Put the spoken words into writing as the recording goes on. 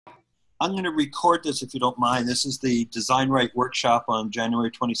I'm going to record this if you don't mind. This is the Design Right workshop on January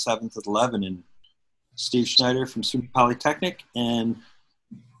 27th at 11. And Steve Schneider from SUNY Polytechnic. And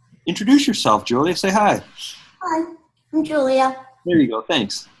introduce yourself, Julia. Say hi. Hi, I'm Julia. There you go.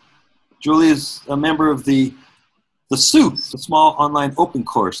 Thanks. Julia is a member of the SOUP, the small online open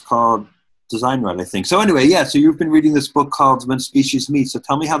course called Design Right, I think. So anyway, yeah, so you've been reading this book called When Species Meet. So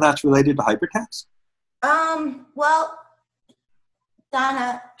tell me how that's related to hypertext. Well,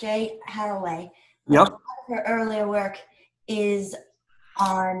 Donna J. Haraway, Yep. her earlier work is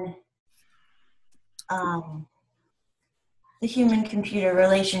on the human-computer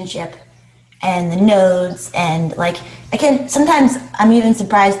relationship and the nodes, and sometimes I'm even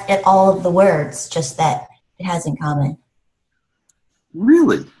surprised at all of the words just that it has in common.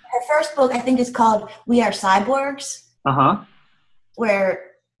 Really? Her first book, I think, is called We Are Cyborgs. Uh-huh.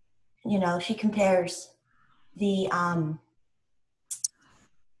 Where, she compares the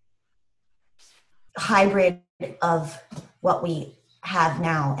hybrid of what we have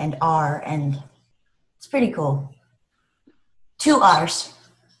now and are, and it's pretty cool. 2 R's.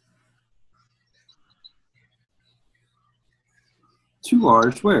 2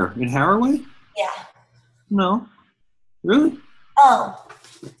 R's where? In Haraway? Yeah. No. Really? Oh.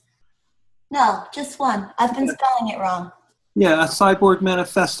 No, just one. I've been spelling it wrong. Yeah, a cyborg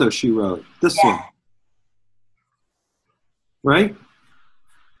manifesto she wrote. This one. Right?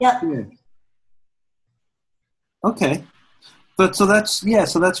 Yep. Yeah. Okay. But so that's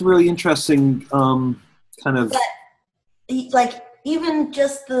really interesting kind of. But even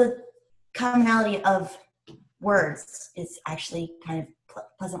just the commonality of words is actually kind of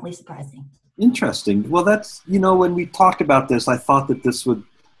pleasantly surprising. Interesting. Well, that's, when we talked about this, I thought that this would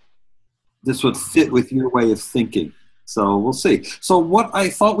fit with your way of thinking. So we'll see. So what I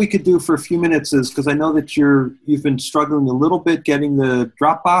thought we could do for a few minutes is, because I know that you've been struggling a little bit getting the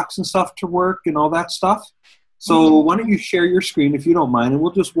Dropbox and stuff to work and all that stuff. So why don't you share your screen if you don't mind, and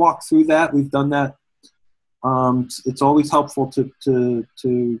we'll just walk through that. We've done that. It's always helpful to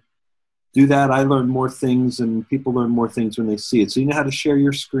do that. I learn more things, and people learn more things when they see it. So you know how to share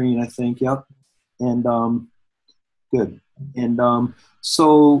your screen, I think. Yep. And good. And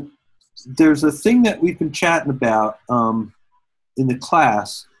so there's a thing that we've been chatting about in the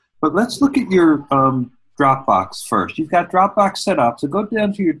class, but let's look at your Dropbox first. You've got Dropbox set up, so go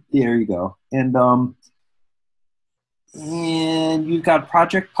down to there you go. And you've got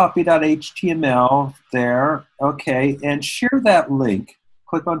projectpuppy.html there. Okay, and share that link.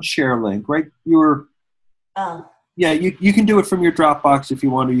 Click on share link, right? Yeah, you can do it from your Dropbox if you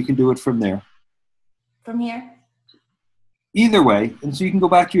want, or you can do it from there. From here? Either way, and so you can go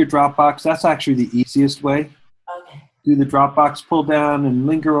back to your Dropbox. That's actually the easiest way. Okay. Do the Dropbox pull down and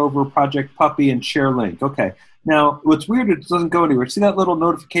linger over Project Puppy and share link. Okay. Now, what's weird, it doesn't go anywhere. See that little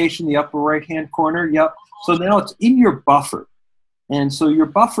notification in the upper right-hand corner? Yep. So now it's in your buffer. And so your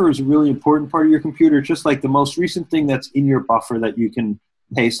buffer is a really important part of your computer. It's just like the most recent thing that's in your buffer that you can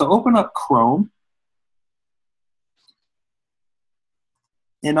paste. So open up Chrome.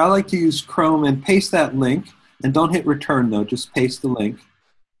 And I like to use Chrome and paste that link. And don't hit return, though. Just paste the link.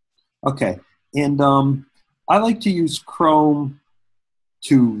 Okay. And I like to use Chrome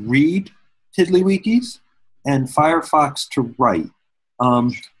to read tiddlywikis and Firefox to write.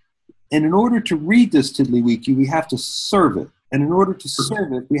 And in order to read this tiddlywiki, we have to serve it. And in order to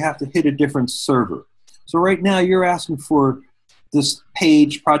serve it, we have to hit a different server. So right now, you're asking for this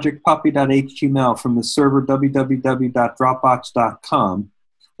page, projectpuppy.html, from the server www.dropbox.com.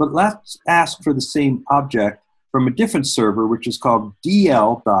 But let's ask for the same object from a different server, which is called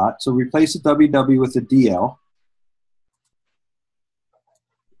DL. So replace the www with a DL.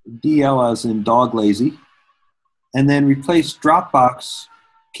 DL as in dog lazy. And then replace Dropbox,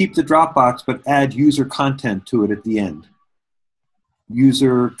 keep the Dropbox, but add user content to it at the end.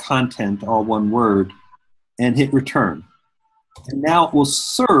 User content, all one word, and hit return. And now it will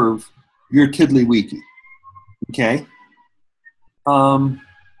serve your tiddlywiki. Okay?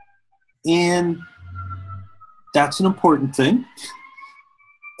 And that's an important thing.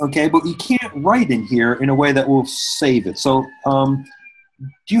 Okay, but you can't write in here in a way that will save it. So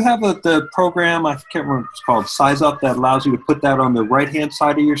do you have the program, I can't remember what it's called, Size Up, that allows you to put that on the right-hand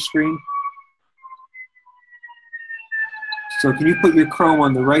side of your screen? So can you put your Chrome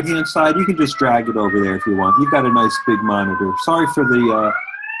on the right-hand side? You can just drag it over there if you want. You've got a nice big monitor. Sorry for the,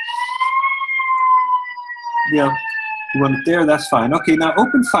 yeah, you want it there? That's fine. Okay, now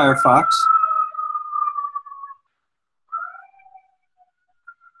open Firefox.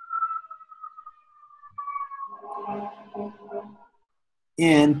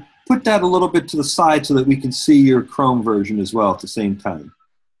 And put that a little bit to the side so that we can see your Chrome version as well at the same time.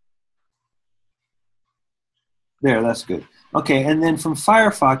 There, that's good. Okay, and then from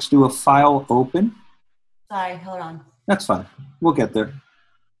Firefox, do a file open. Sorry, hold on. That's fine. We'll get there.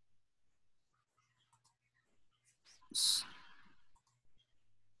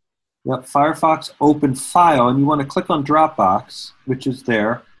 Yep, Firefox open file, and you want to click on Dropbox, which is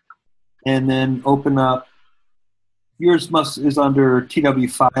there, and then open up. Yours is under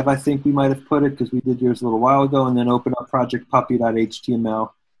TW5, I think we might have put it because we did yours a little while ago, and then open up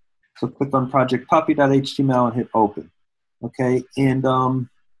projectpuppy.html. So click on projectpuppy.html and hit open. Okay, and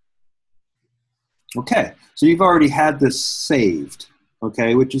okay, so you've already had this saved.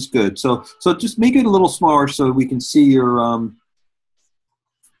 Okay, which is good. So just make it a little smaller so we can see your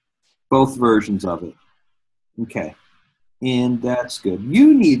both versions of it. Okay, and that's good.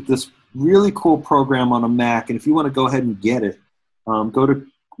 You need this really cool program on a Mac, and if you want to go ahead and get it, go to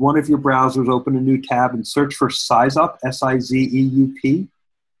one of your browsers, open a new tab, and search for SizeUp, S-I-Z-E-U-P.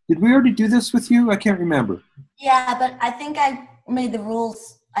 Did we already do this with you? I can't remember. Yeah, but I think I made the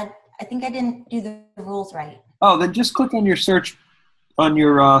rules. I think I didn't do the rules right. Oh, then just click on your search on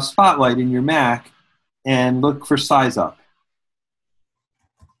your Spotlight in your Mac and look for SizeUp.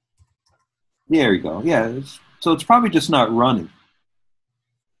 There you go. Yeah, so it's probably just not running.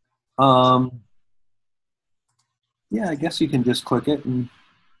 Yeah, I guess you can just click it and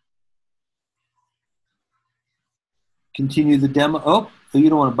continue the demo. Oh, you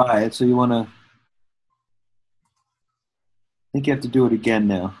don't want to buy it, so you want to. I think you have to do it again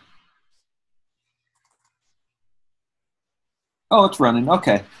now. Oh, it's running.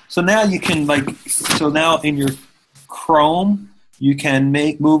 Okay, so now you can so now in your Chrome you can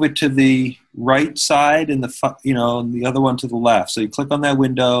move it to the right side and and the other one to the left. So you click on that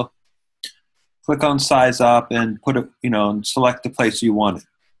window, click on Size Up, and put it and select the place you want it.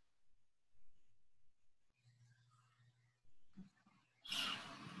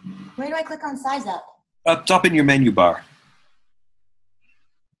 Where do I click on Size Up? It's up in your menu bar.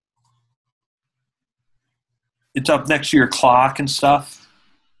 It's up next to your clock and stuff.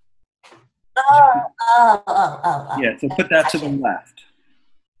 Oh. Yeah, so put that to the left.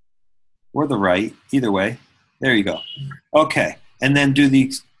 Or the right, either way. There you go. Okay, and then do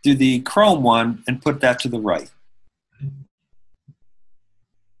the Chrome one and put that to the right.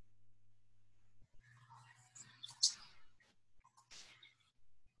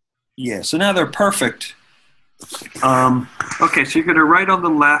 Yeah, so now they're perfect. Okay, so you're going to write on the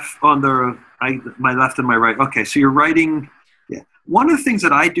left, my left and my right. Okay, so you're writing. Yeah, one of the things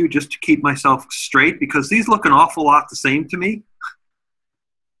that I do just to keep myself straight, because these look an awful lot the same to me.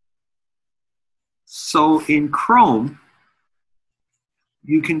 So in Chrome,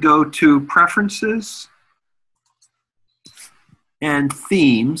 you can go to Preferences and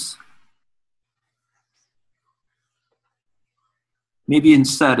Themes. Maybe in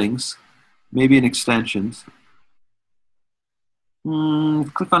Settings, maybe in Extensions.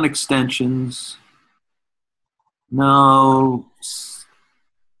 Click on Extensions. No.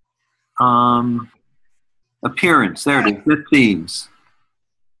 Appearance. There it is. The Themes.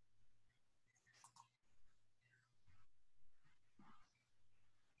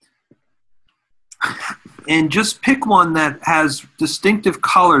 And just pick one that has distinctive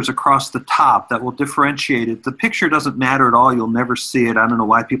colors across the top that will differentiate it. The picture doesn't matter at all. You'll never see it. I don't know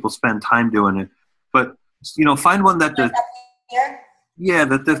why people spend time doing it. But, find one that the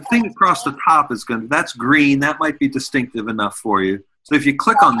thing across the top is that's green. That might be distinctive enough for you. So if you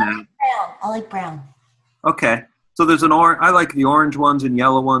click on that. I like brown. Okay. So there's an orange. I like the orange ones and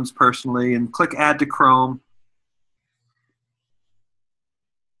yellow ones personally. And click Add to Chrome.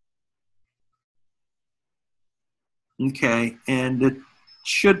 Okay, and it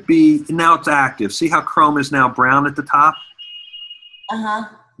should be, now it's active. See how Chrome is now brown at the top? Uh-huh.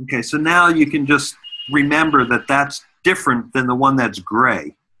 Okay, so now you can just remember that that's different than the one that's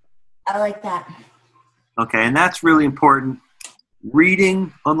gray. I like that. Okay, and that's really important.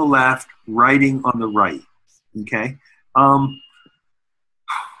 Reading on the left, writing on the right. Okay?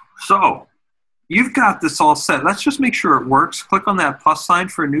 So, you've got this all set. Let's just make sure it works. Click on that plus sign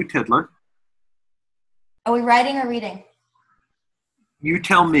for a new tiddler. Are we writing or reading? You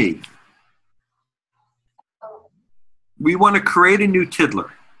tell me. We want to create a new tiddler.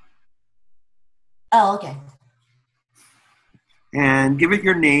 Oh, okay. And give it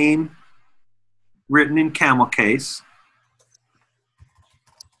your name, written in camel case.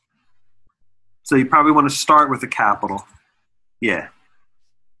 So you probably want to start with a capital. Yeah.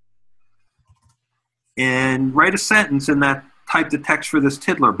 And write a sentence in that, type the text for this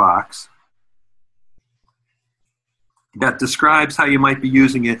tiddler box that describes how you might be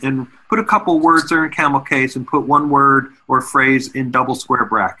using it, and put a couple words there in camel case and put one word or phrase in double square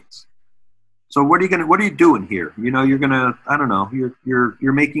brackets. So what are you doing here? You know, you're gonna, I don't know,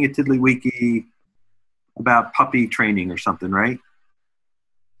 you're making a tiddly-wiki about puppy training or something, right?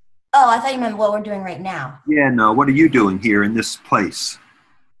 Oh, I thought you meant what we're doing right now. Yeah, no. What are you doing here in this place?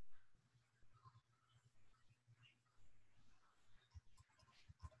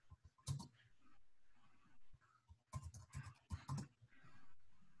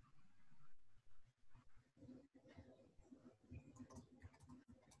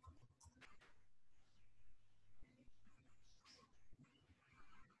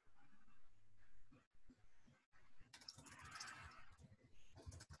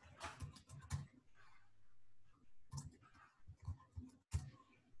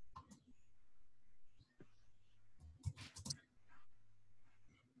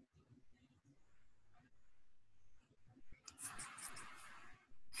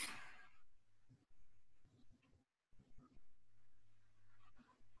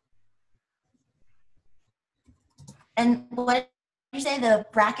 And what did you say, the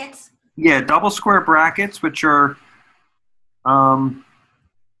brackets? Yeah, double square brackets, which are um,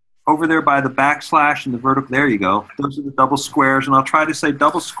 over there by the backslash and the vertical. There you go. Those are the double squares, and I'll try to say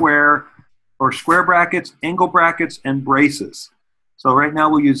double square or square brackets, angle brackets, and braces. So right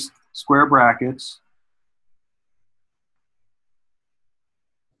now we'll use square brackets.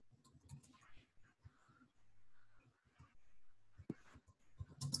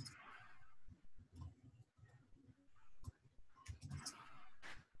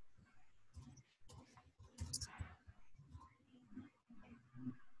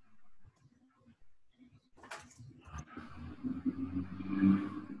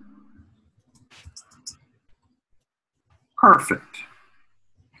 Perfect.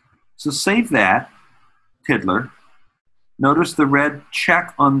 So save that, Tiddler. Notice the red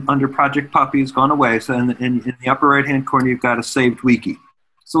check under Project Puppy has gone away. So in the upper right-hand corner, you've got a saved wiki.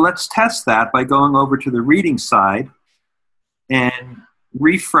 So let's test that by going over to the reading side and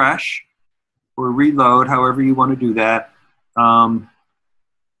refresh or reload, however you want to do that.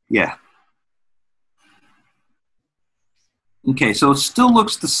 Yeah. Okay, so it still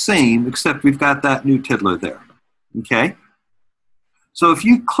looks the same, except we've got that new tiddler there. Okay? So if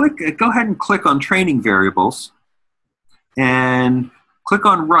you go ahead and click on training variables and click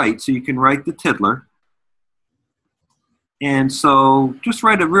on write so you can write the tiddler. And so just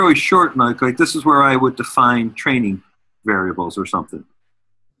write a really short note, like this is where I would define training variables or something.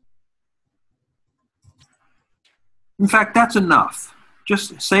 In fact, that's enough.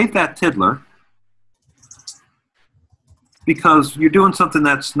 Just save that tiddler because you're doing something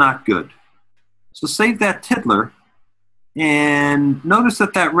that's not good. So save that tiddler and notice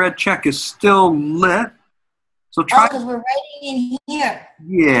that that red check is still lit. So try. Oh, because we're writing in here.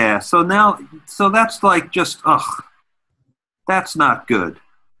 Yeah, so now, so that's like just, ugh, that's not good.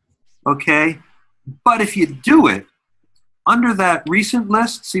 Okay? But if you do it, under that recent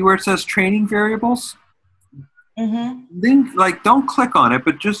list, see where it says training variables? Mm-hmm. Then, like, don't click on it,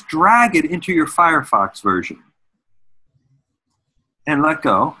 but just drag it into your Firefox version. And let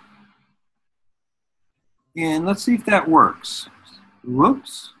go. And let's see if that works.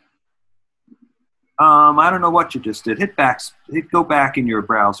 Whoops. I don't know what you just did. Go back in your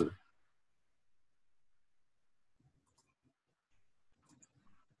browser.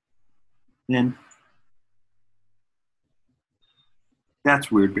 And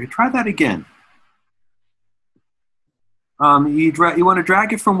that's weird, but try that again. You want to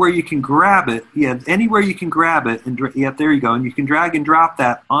drag it from where you can grab it. Yeah, anywhere you can grab it. And yeah, there you go. And you can drag and drop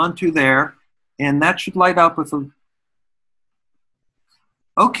that onto there. And that should light up with a...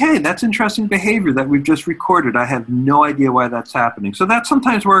 Okay, that's interesting behavior that we've just recorded. I have no idea why that's happening. So that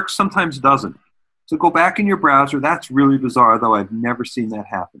sometimes works, sometimes doesn't. So go back in your browser. That's really bizarre, though I've never seen that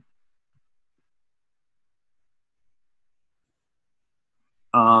happen.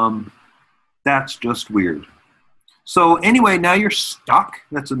 That's just weird. So anyway, now you're stuck.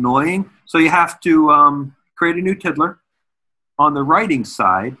 That's annoying. So you have to create a new tiddler. On the writing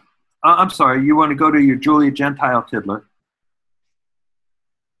side, I'm sorry, you want to go to your Julia Gentile tiddler.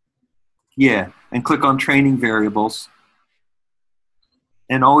 Yeah, and click on training variables.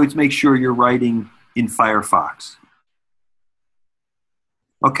 And always make sure you're writing in Firefox.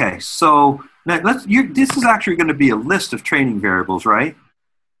 Okay, so now this is actually going to be a list of training variables, right?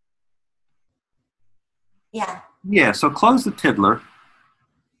 Yeah. Yeah, so close the tiddler.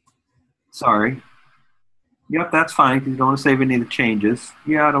 Sorry. Yep, that's fine because you don't want to save any of the changes.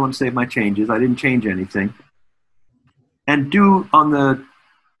 Yeah, I don't want to save my changes. I didn't change anything. And do on the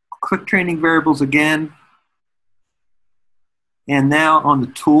click training variables again. And now on the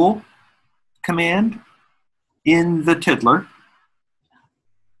tool command in the tiddler.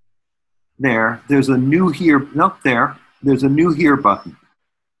 There's a new here. Nope, there. There's a new here button.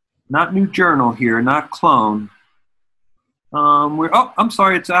 Not new journal here, not clone. Oh, I'm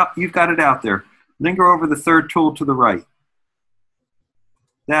sorry, it's out. You've got it out there. Linger over the third tool to the right.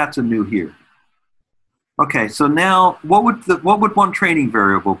 That's a new here. Okay, so now what would one training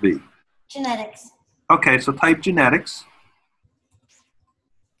variable be? Genetics. Okay, so type genetics.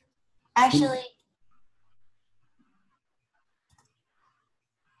 Actually,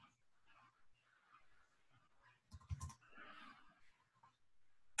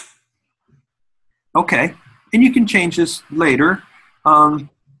 okay, and you can change this later.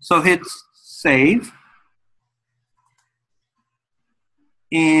 So hit save.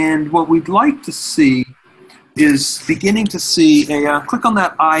 And what we'd like to see is beginning to see a, click on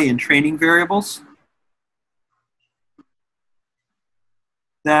that I in training variables.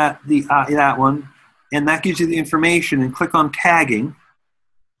 That one, and that gives you the information, and click on tagging.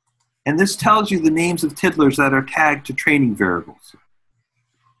 And this tells you the names of tiddlers that are tagged to training variables.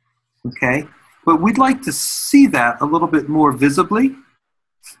 Okay, but we'd like to see that a little bit more visibly.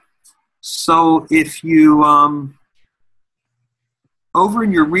 So if you, over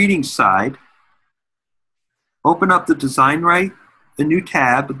in your reading side, open up the design right, a new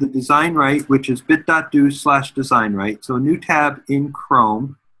tab, the design right, which is bit.do/design right. So a new tab in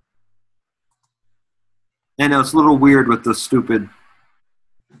Chrome. I know it's a little weird with the stupid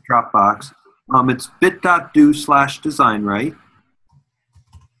Dropbox. It's bit.do/design right.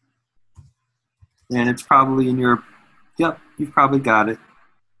 And it's probably in your, yep, you've probably got it.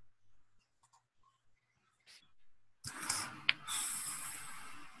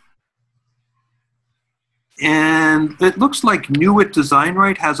 And it looks like New at Design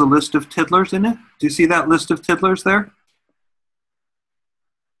Right has a list of tiddlers in it. Do you see that list of tiddlers there?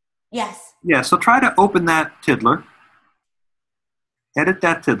 yes. Yeah, so try to open that tiddler. Edit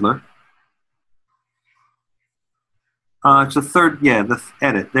that tiddler. It's a third, yeah, the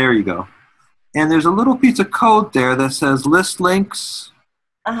edit. There you go. And there's a little piece of code there that says list links.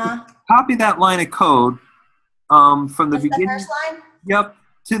 Uh-huh. Copy that line of code from the What's beginning. the first line? Yep,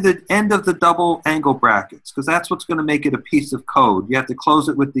 to the end of the double angle brackets, because that's what's going to make it a piece of code. You have to close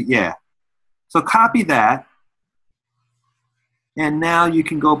it with the, yeah. So copy that. And now you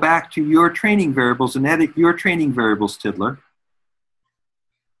can go back to your training variables and edit your training variables tiddler.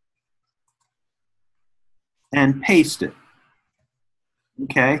 And paste it.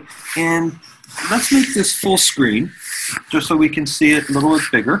 Okay, and let's make this full screen just so we can see it a little bit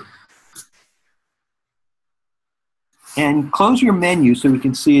bigger. And close your menu so we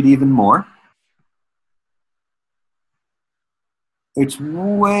can see it even more. It's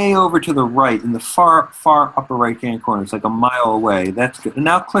way over to the right in the far, far upper right-hand corner. It's like a mile away. That's good. And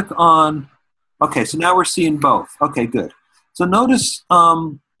now click on, okay, so now we're seeing both. Okay, good. So notice,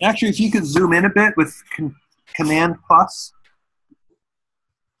 actually, if you could zoom in a bit with Command plus,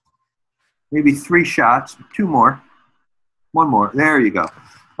 maybe 3 shots, 2 more, 1 more, there you go.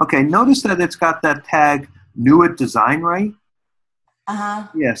 Okay, notice that it's got that tag New at Design Right. Uh-huh.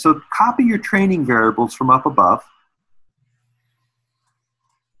 Yeah, so copy your training variables from up above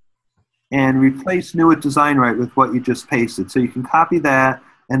and replace New at Design Right with what you just pasted. So you can copy that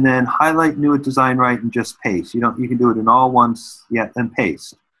and then highlight New at Design Right and just paste. You can do it in all once, yeah, and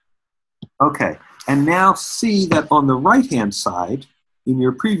paste. Okay, and now see that on the right-hand side in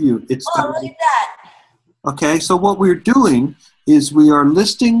your preview, it's Oh, look at that. okay, so what we're doing is we are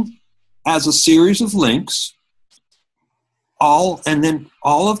listing as a series of links and then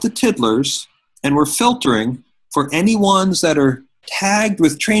all of the tiddlers, and we're filtering for any ones that are tagged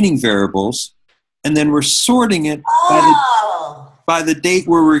with training variables, and then we're sorting it by the date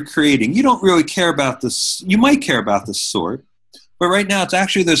where we're creating. You don't really care about this. You might care about the sort, but right now it's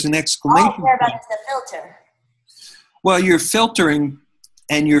actually there's an exclamation All I care about point. is the filter. Well, you're filtering,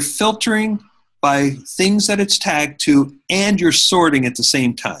 and you're filtering by things that it's tagged to, and you're sorting at the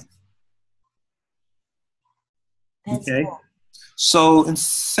same time. That's okay. cool. So, in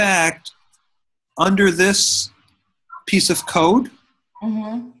fact, under this piece of code,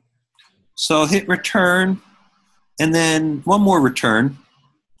 so hit return, and then one more return,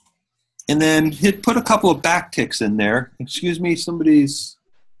 and then put a couple of backticks in there. Excuse me, somebody's.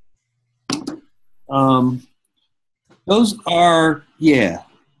 Those are, yeah,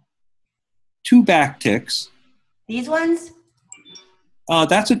 2 backticks. These ones?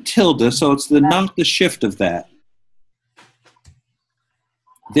 That's a tilde, so it's not the shift of that.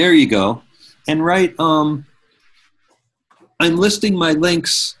 There you go. And right, I'm listing my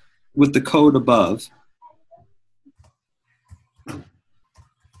links with the code above.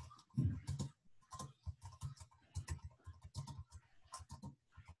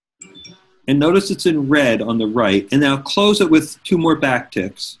 And notice it's in red on the right. And now close it with 2 more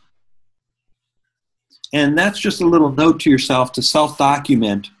backticks. And that's just a little note to yourself to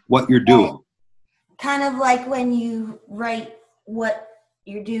self-document what you're doing. Kind of like when you write what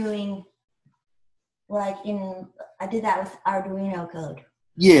you're doing, like I did that with Arduino code.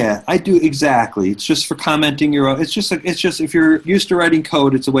 Yeah, I do exactly. It's just for commenting your own. It's just if you're used to writing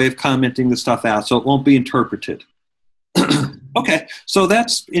code, it's a way of commenting the stuff out, so it won't be interpreted. Okay, so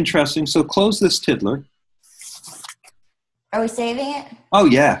that's interesting. So close this tiddler. Are we saving it? Oh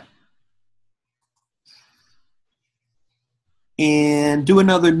yeah. And do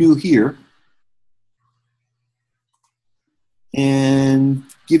another new here. And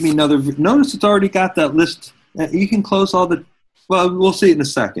give me another. Notice it's already got that list. You can close all the. Well, we'll see it in a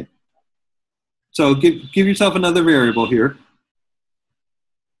second. So give yourself another variable here.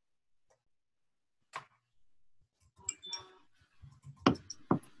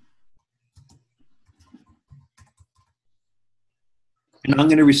 And I'm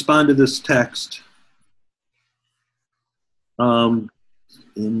going to respond to this text for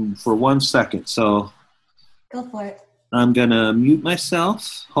 1 second. So go for it. I'm going to mute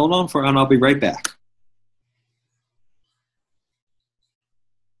myself. Hold on and I'll be right back.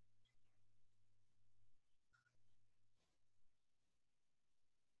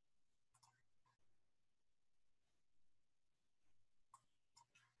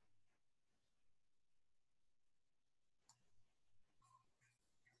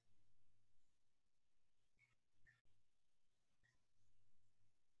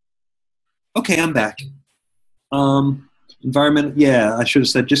 Okay, I'm back. Environment, yeah, I should have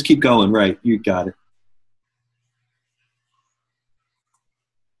said just keep going. Right, you got it.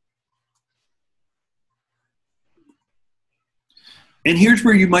 And here's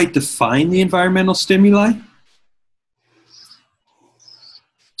where you might define the environmental stimuli.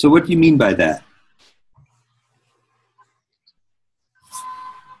 So what do you mean by that?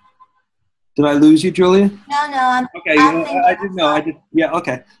 Did I lose you, Julia? No. Okay, I didn't know. I did. Yeah.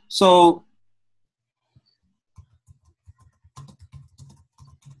 Okay. So.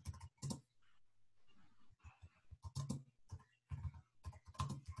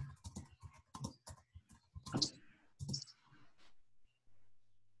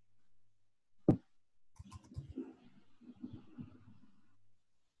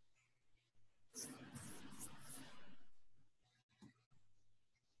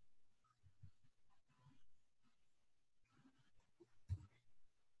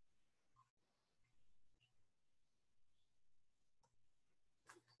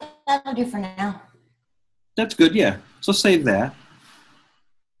 That'll do for now. That's good. Yeah. So save that.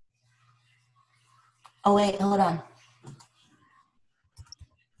 Oh wait, hold on.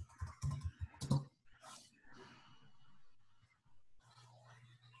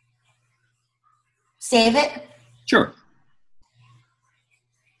 Save it? Sure.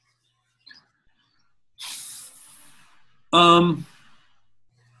 And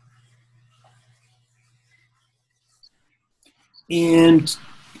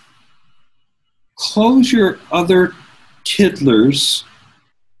close your other tiddlers.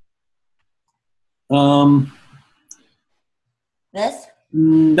 This?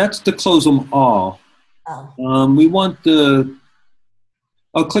 That's to close them all. Oh. We want the.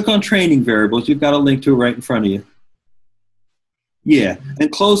 Oh, click on training variables. You've got a link to it right in front of you. Yeah,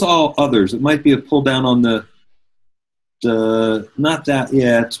 and close all others. It might be a pull down on the not that.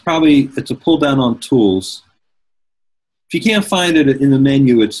 Yeah, it's a pull down on tools. If you can't find it in the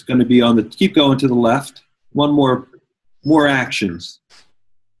menu, it's going to be on the. Keep going to the left. One more actions,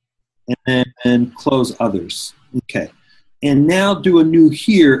 and then close others. Okay, and now do a new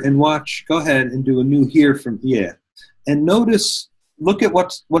here and watch. Go ahead and do a new here from and notice. Look at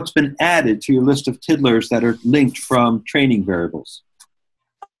what's been added to your list of tiddlers that are linked from training variables.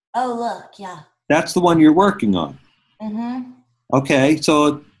 Oh, look, yeah. That's the one you're working on. Mm-hmm. Okay,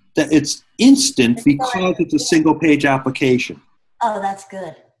 so it's instant because it's a single-page application. Oh, that's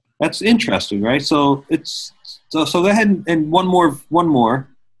good. That's interesting, right? So so go ahead and one more.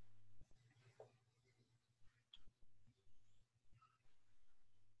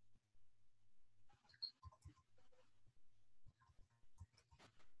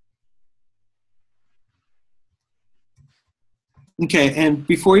 Okay, and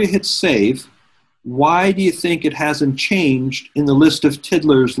before you hit save, why do you think it hasn't changed in the list of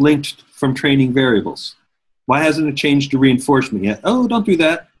tiddlers linked from training variables? Why hasn't it changed to reinforcement yet? Oh, don't do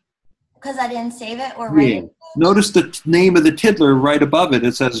that. Because I didn't save it or write it? Notice the name of the tiddler right above it.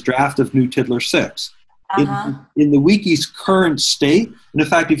 It says draft of new tiddler 6. In the wiki's current state, and in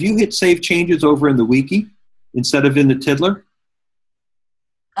fact, if you hit save changes over in the wiki instead of in the tiddler,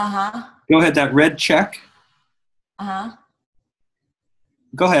 Uh-huh. Go ahead, that red check. Uh-huh.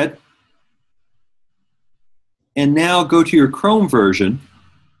 Go ahead. And now go to your Chrome version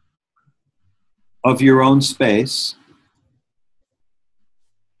of your own space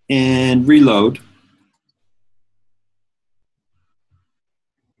and reload.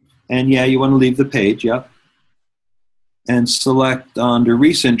 And yeah, you want to leave the page, yep. And select under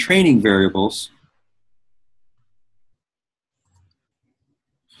recent training variables.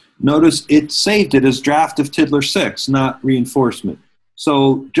 Notice it saved it as draft of Tiddler 6, not reinforcement.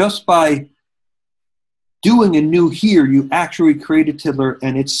 So just by doing a new here, you actually created Tiddler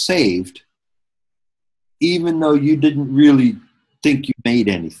and it's saved, even though you didn't really think you made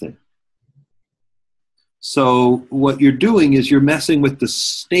anything. So what you're doing is you're messing with the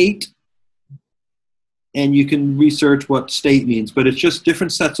state, and you can research what state means, but it's just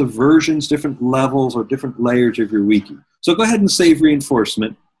different sets of versions, different levels, or different layers of your wiki. So go ahead and save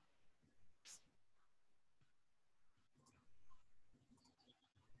reinforcement.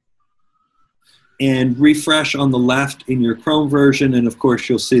 And refresh on the left in your Chrome version, and of course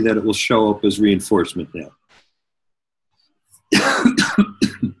you'll see that it will show up as reinforcement now.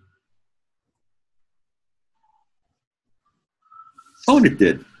 Oh, and it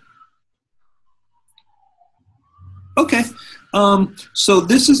did. Okay, so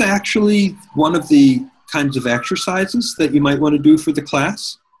this is actually one of the kinds of exercises that you might want to do for the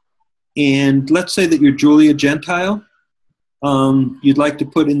class. And let's say that you're Julia Gentile. You'd like to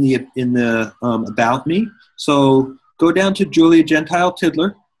put in the about me. So go down to Julia Gentile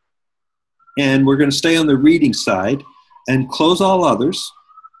Tiddler, and we're going to stay on the reading side and close all others.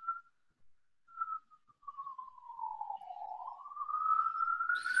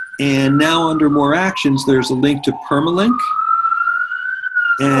 And now under more actions, there's a link to permalink.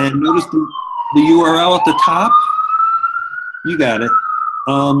 And notice the URL at the top. You got it.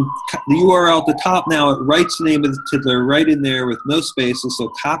 The URL at the top now, it writes the name of the tiddler right in there with no spaces.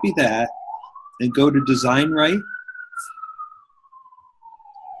 So copy that and go to Design Right.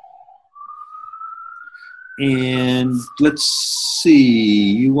 And let's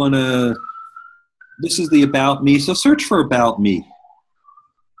see, you want to, this is the About Me. So search for About Me.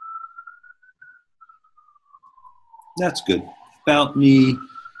 That's good. About Me.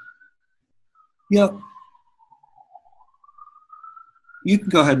 Yep. You can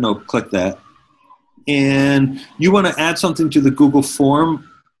go ahead and click that. And you want to add something to the Google form.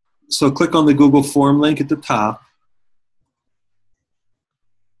 So click on the Google form link at the top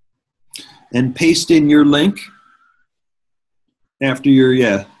and paste in your link after your,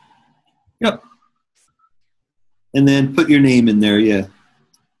 yeah. Yep. And then put your name in there, yeah.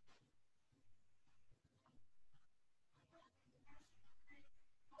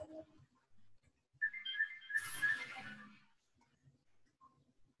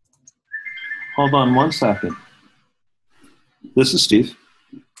 Hold on one second. This is Steve.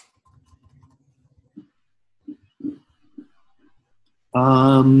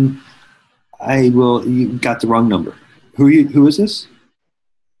 You got the wrong number. Who is this?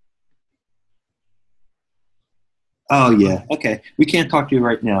 Oh yeah, okay. We can't talk to you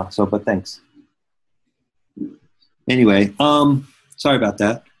right now, but thanks. Anyway, sorry about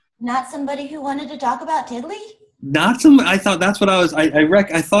that. Not somebody who wanted to talk about Tiddly? Not some. I thought that's what I was.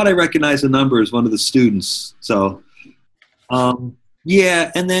 I thought I recognized the number as one of the students. So,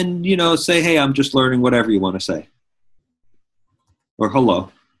 yeah, and then say, hey, I'm just learning. Whatever you want to say, or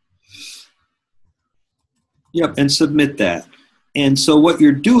hello. Yep, and submit that. And so what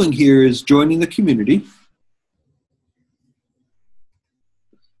you're doing here is joining the community.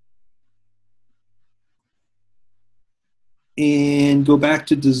 And go back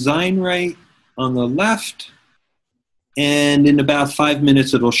to Design Right on the left. And in about 5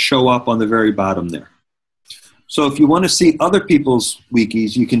 minutes, it'll show up on the very bottom there. So if you want to see other people's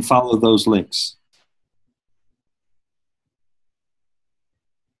wikis, you can follow those links.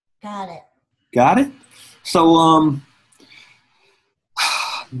 Got it. Got it? So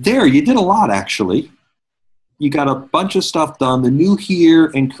there, you did a lot, actually. You got a bunch of stuff done. The new here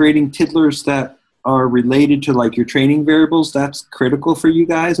and creating tiddlers that are related to like your training variables, that's critical for you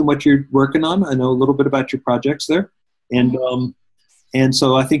guys and what you're working on. I know a little bit about your projects there. And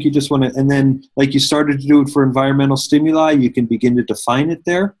so I think you just want to, and then like you started to do it for environmental stimuli, you can begin to define it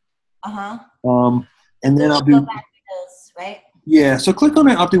there. And then I'll do, go back to those, right? Yeah, so click on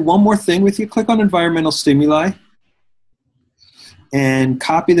it. I'll do one more thing with you. Click on environmental stimuli and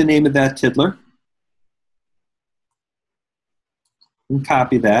copy the name of that tiddler. And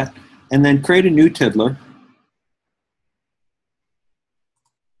copy that. And then create a new tiddler.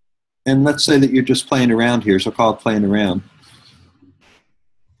 And let's say that you're just playing around here, so call it playing around.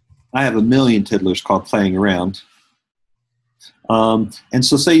 I have a million tiddlers called playing around. And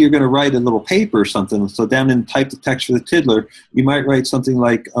so say you're going to write a little paper or something. So down in type the text for the tiddler, you might write something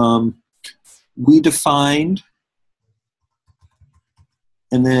like, we defined,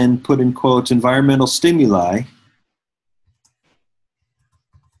 and then put in quotes, environmental stimuli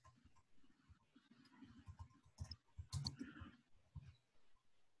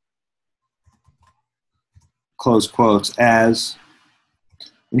close quotes as,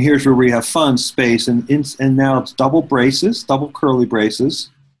 and here's where we have fun, space, and now it's double braces, double curly braces,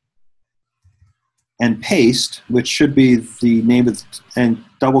 and paste, which should be the name of, and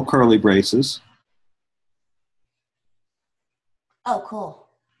double curly braces. Oh, cool.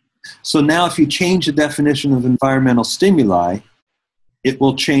 So now if you change the definition of environmental stimuli, it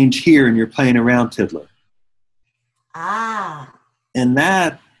will change here in your playing around tiddler. Ah. And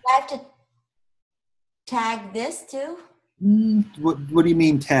that... I have to tag this too? What do you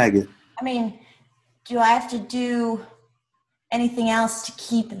mean tag it? I mean, do I have to do anything else to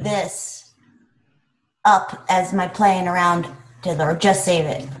keep this up as my playing around tiddler, or just save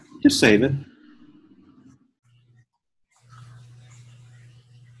it? Just save it.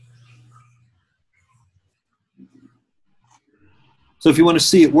 So if you want to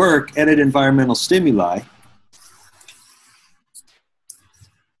see it work, edit environmental stimuli.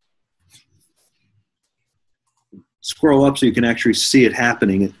 Scroll up so you can actually see it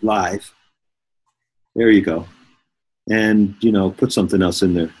happening live. There you go. And, you know, put something else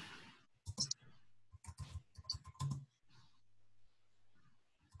in there.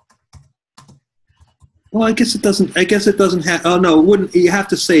 Well, I guess it doesn't have, oh no, it wouldn't, you have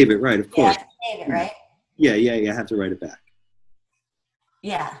to save it, right, of course. Yeah, save it, right? Yeah, you have to write it back.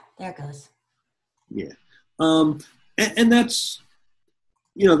 Yeah, there it goes. Yeah. And that's,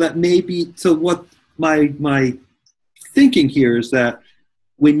 you know, that may be, so what my thinking here is that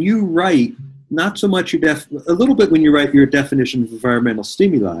when you write, not so much a little bit when you write your definition of environmental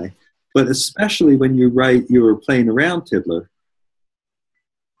stimuli, but especially when you write your playing around tiddler,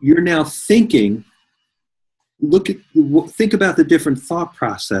 you're now thinking, think about the different thought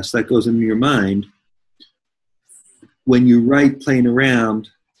process that goes into your mind when you write playing around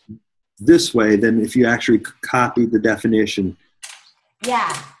this way than if you actually copied the definition.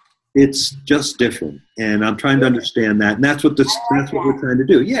 Yeah. It's just different, and I'm trying to understand that, and that's what we're trying to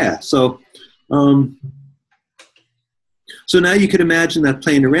do. Yeah. So, so now you could imagine that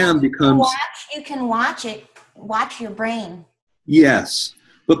playing around becomes. You can watch it. Watch your brain. Yes,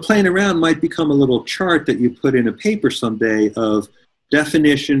 but playing around might become a little chart that you put in a paper someday of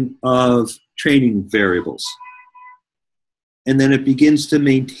definition of training variables, and then it begins to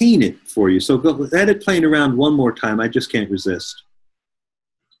maintain it for you. So go edit playing around one more time. I just can't resist.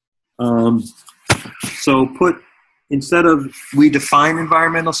 So put, instead of we define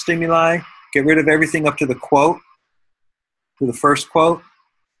environmental stimuli, get rid of everything up to the quote, to the first quote,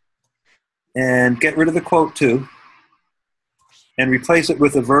 and get rid of the quote too, and replace it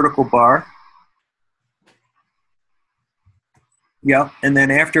with a vertical bar. Yeah, and then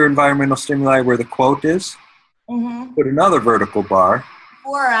after environmental stimuli where the quote is, put another vertical bar.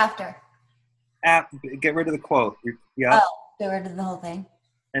 Before or after? Get rid of the quote. Yeah. Oh, get rid of the whole thing.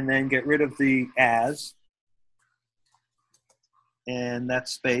 And then get rid of the as, and that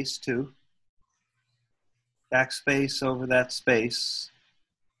space too. Backspace over that space.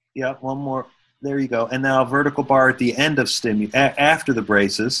 Yep, one more. There you go. And now a vertical bar at the end of after the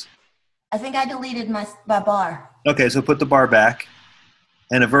braces. I think I deleted my bar. Okay, so put the bar back,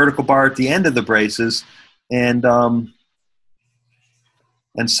 and a vertical bar at the end of the braces, and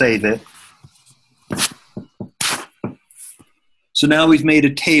save it. So now we've made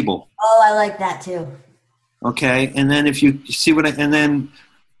a table. Oh, I like that too. Okay, and then if you see and then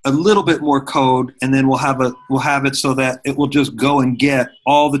a little bit more code, and then we'll have it so that it will just go and get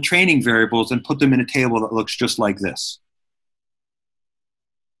all the training variables and put them in a table that looks just like this.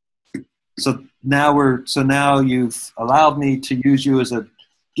 So now you've allowed me to use you as a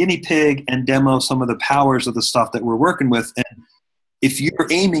guinea pig and demo some of the powers of the stuff that we're working with. And if you're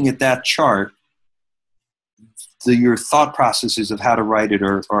aiming at that chart, your thought processes of how to write it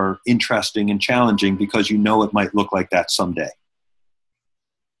are interesting and challenging because you know it might look like that someday.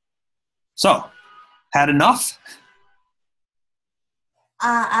 So, had enough?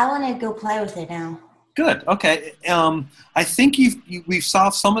 I want to go play with it now. Good. Okay. I think we've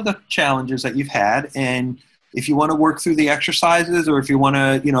solved some of the challenges that you've had, and if you want to work through the exercises, or if you want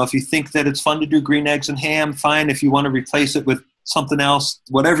to, if you think that it's fun to do green eggs and ham, fine. If you want to replace it with something else,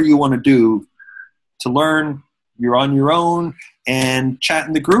 whatever you want to do to learn, you're on your own, and chat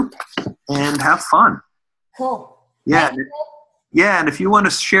in the group and have fun. Cool. Yeah. Yeah, and if you want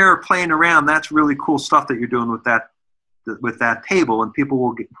to share playing around, that's really cool stuff that you're doing with that table, and people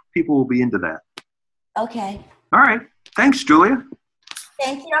will be into that. Okay. All right. Thanks, Julia.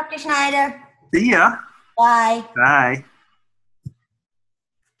 Thank you, Dr. Schneider. See ya. Bye. Bye.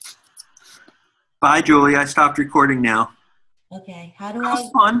 Bye, Julia. I stopped recording now. Okay. How do That I?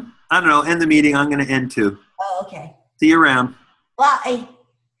 was fun. I don't know. End the meeting. I'm going to end too. Oh, okay. See you around. Bye.